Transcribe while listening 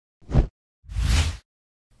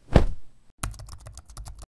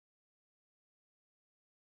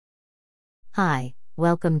Hi,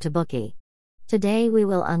 welcome to Bookie. Today we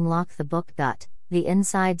will unlock the book Gut, the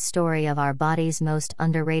inside story of our body's most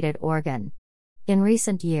underrated organ. In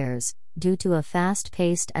recent years, due to a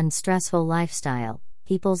fast-paced and stressful lifestyle,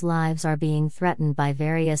 people's lives are being threatened by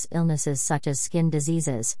various illnesses such as skin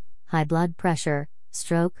diseases, high blood pressure,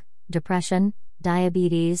 stroke, depression,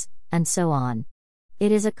 diabetes, and so on.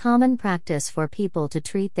 It is a common practice for people to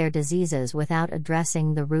treat their diseases without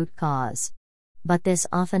addressing the root cause. But this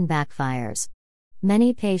often backfires.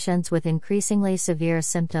 Many patients with increasingly severe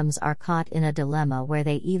symptoms are caught in a dilemma where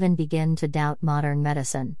they even begin to doubt modern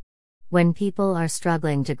medicine. When people are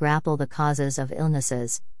struggling to grapple the causes of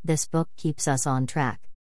illnesses, this book keeps us on track.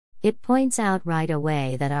 It points out right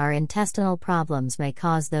away that our intestinal problems may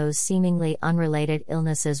cause those seemingly unrelated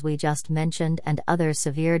illnesses we just mentioned and other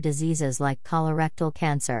severe diseases like colorectal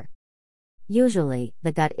cancer. Usually,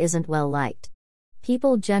 the gut isn't well liked.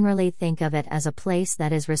 People generally think of it as a place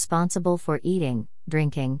that is responsible for eating,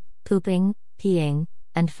 drinking, pooping, peeing,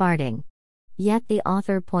 and farting. Yet the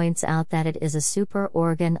author points out that it is a super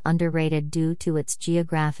organ underrated due to its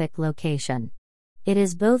geographic location. It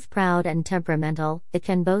is both proud and temperamental, it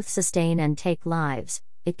can both sustain and take lives,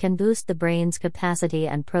 it can boost the brain's capacity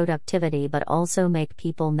and productivity but also make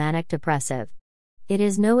people manic-depressive. It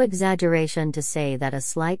is no exaggeration to say that a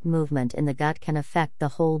slight movement in the gut can affect the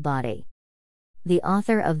whole body. The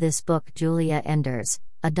author of this book, Giulia Enders,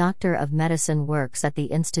 a doctor of medicine, works at the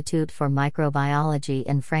Institute for Microbiology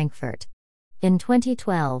in Frankfurt. In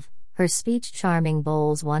 2012, her speech Charming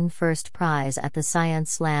Bowls won first prize at the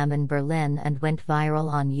Science Slam in Berlin and went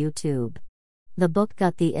viral on YouTube. The book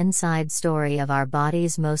Gut, the inside story of our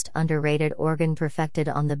body's most underrated organ, perfected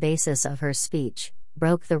on the basis of her speech,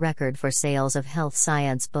 broke the record for sales of health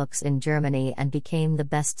science books in Germany and became the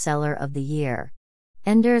bestseller of the year.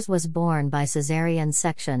 Enders was born by cesarean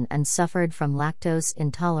section and suffered from lactose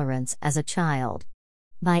intolerance as a child.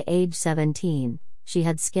 By age 17, she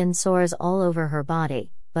had skin sores all over her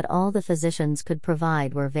body, but all the physicians could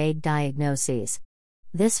provide were vague diagnoses.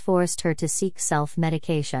 This forced her to seek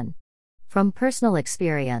self-medication. From personal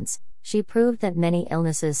experience, she proved that many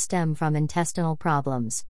illnesses stem from intestinal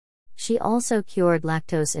problems. She also cured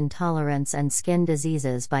lactose intolerance and skin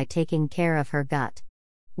diseases by taking care of her gut.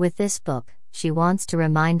 With this book, she wants to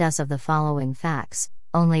remind us of the following facts: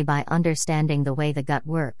 only by understanding the way the gut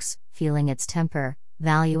works, feeling its temper,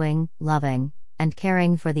 valuing, loving, and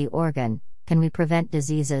caring for the organ, can we prevent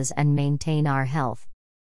diseases and maintain our health.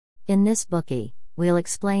 In this Bookie, we'll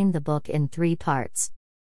explain the book in 3 parts.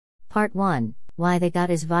 Part 1, why the gut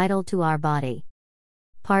is vital to our body.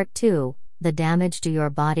 Part 2, the damage to your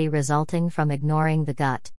body resulting from ignoring the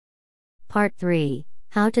gut. Part 3,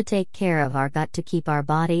 how to take care of our gut to keep our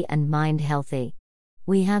body and mind healthy.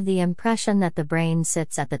 We have the impression that the brain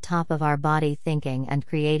sits at the top of our body thinking and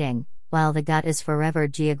creating, while the gut is forever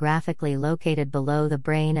geographically located below the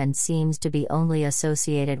brain and seems to be only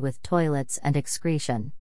associated with toilets and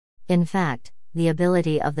excretion. In fact, the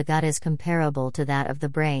ability of the gut is comparable to that of the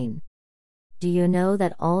brain. Do you know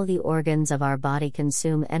that all the organs of our body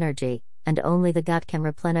consume energy, and only the gut can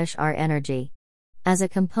replenish our energy? As a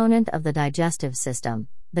component of the digestive system,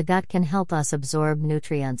 the gut can help us absorb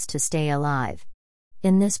nutrients to stay alive.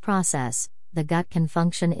 In this process, the gut can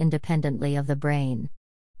function independently of the brain.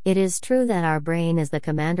 It is true that our brain is the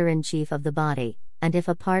commander-in-chief of the body, and if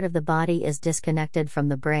a part of the body is disconnected from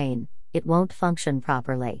the brain, it won't function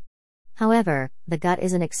properly. However, the gut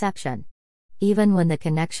is an exception. Even when the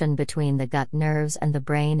connection between the gut nerves and the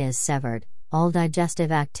brain is severed, all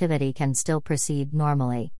digestive activity can still proceed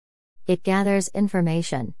normally. It gathers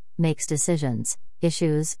information, makes decisions,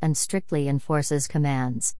 issues, and strictly enforces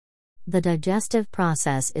commands. The digestive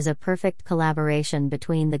process is a perfect collaboration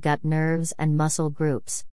between the gut nerves and muscle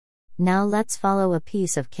groups. Now let's follow a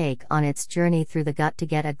piece of cake on its journey through the gut to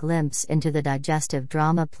get a glimpse into the digestive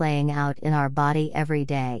drama playing out in our body every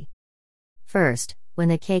day. First, when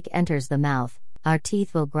the cake enters the mouth, our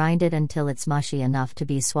teeth will grind it until it's mushy enough to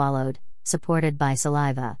be swallowed, supported by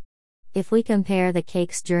saliva. If we compare the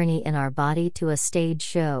cake's journey in our body to a stage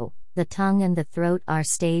show, the tongue and the throat are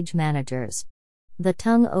stage managers. The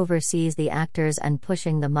tongue oversees the actors and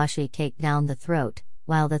pushing the mushy cake down the throat,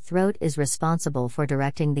 while the throat is responsible for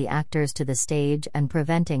directing the actors to the stage and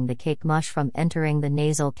preventing the cake mush from entering the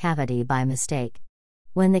nasal cavity by mistake.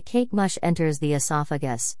 When the cake mush enters the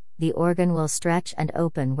esophagus, the organ will stretch and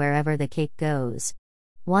open wherever the cake goes.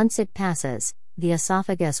 Once it passes, the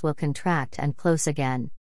esophagus will contract and close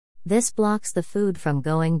again. This blocks the food from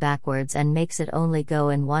going backwards and makes it only go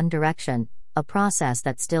in one direction, a process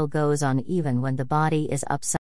that still goes on even when the body is upside